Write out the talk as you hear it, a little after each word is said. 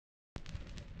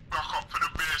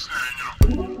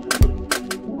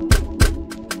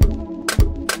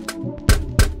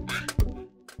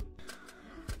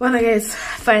Well, guys,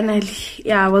 finally,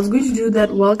 yeah, I was going to do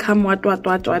that welcome what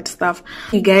stuff.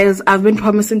 You guys, I've been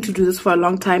promising to do this for a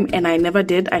long time and I never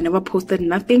did. I never posted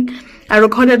nothing. I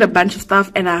recorded a bunch of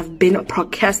stuff and I've been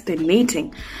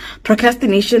procrastinating.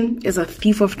 Procrastination is a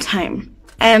thief of time.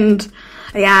 And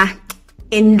yeah,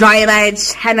 enjoy my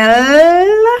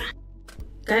channel.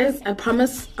 Guys, I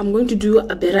promise I'm going to do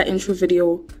a better intro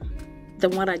video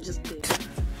than what I just did.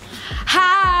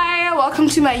 Hi, welcome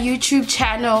to my YouTube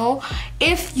channel.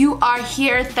 If you are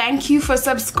here, thank you for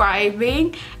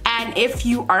subscribing. And if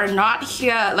you are not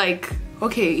here, like,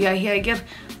 okay, yeah, here I get,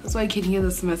 that's why I can hear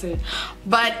this message.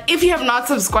 But if you have not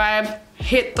subscribed,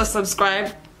 hit the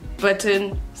subscribe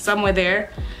button somewhere there.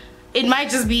 It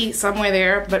might just be somewhere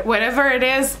there, but whatever it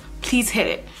is, please hit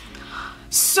it.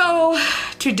 So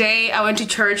today I went to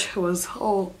church. It was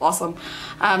awesome.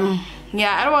 It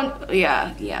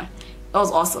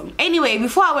was awesome. Anyway,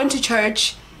 before I went to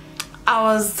church, I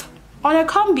was on a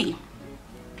combi.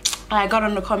 I got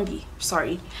on a combi,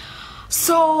 sorry.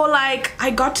 So like I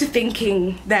got to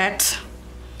thinking that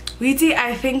really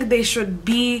I think there should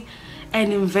be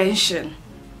an invention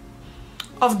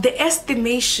of the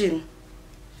estimation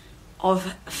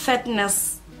of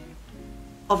fatness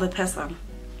of a person.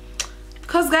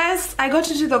 Because guys, I got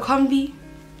to do the combi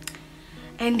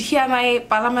and here am I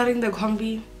palamaring the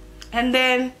combi, and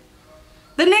then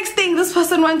the next thing this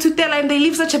person wants to tell and they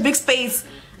leave such a big space.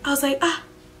 I was like,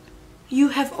 you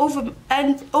have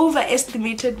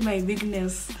overestimated my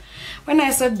bigness. When I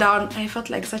sat down, I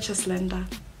felt like such a slender.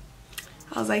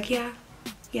 I was like, yeah.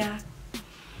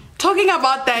 Talking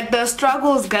about that, the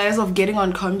struggles, guys, of getting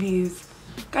on combis.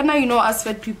 Kinda, you know, us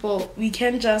fat people, we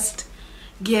can't just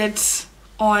get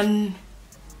on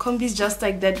combis just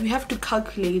like that. We have to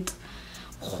calculate.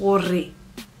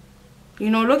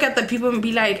 You know, look at the people and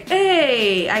be like,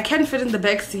 hey, I can't fit in the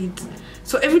back seat.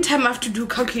 So every time I have to do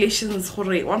calculations,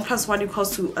 1 + 1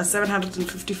 equals to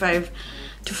 755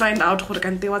 to find out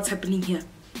what's happening here.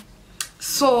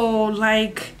 So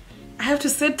like I have to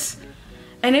sit,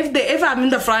 and if I'm in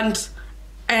the front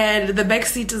and the back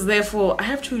seat is therefore, I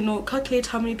have to, you know, calculate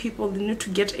how many people they need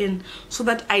to get in so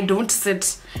that I don't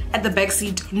sit at the back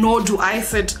seat, nor do I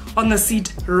sit on the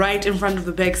seat right in front of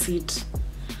the back seat.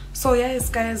 So yes,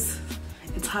 guys,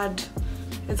 it's hard.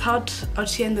 It's hard out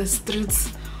here in the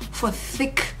streets for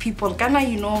thick people. Kinda,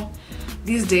 you know,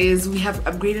 these days we have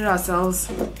upgraded ourselves,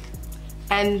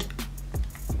 and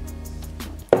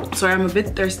sorry, I'm a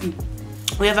bit thirsty.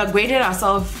 We have upgraded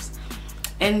ourselves,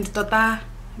 and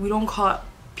we don't call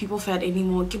people fat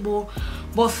anymore.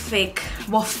 Both thick,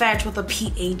 both fat with a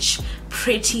PH,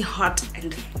 pretty hot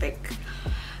and thick.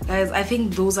 Guys, I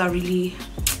think those are really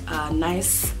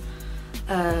nice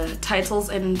titles,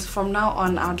 and from now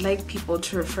on I'd like people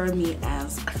to refer me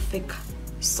as thick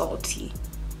salty.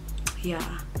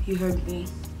 Yeah, you heard me,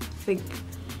 thick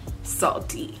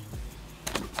salty.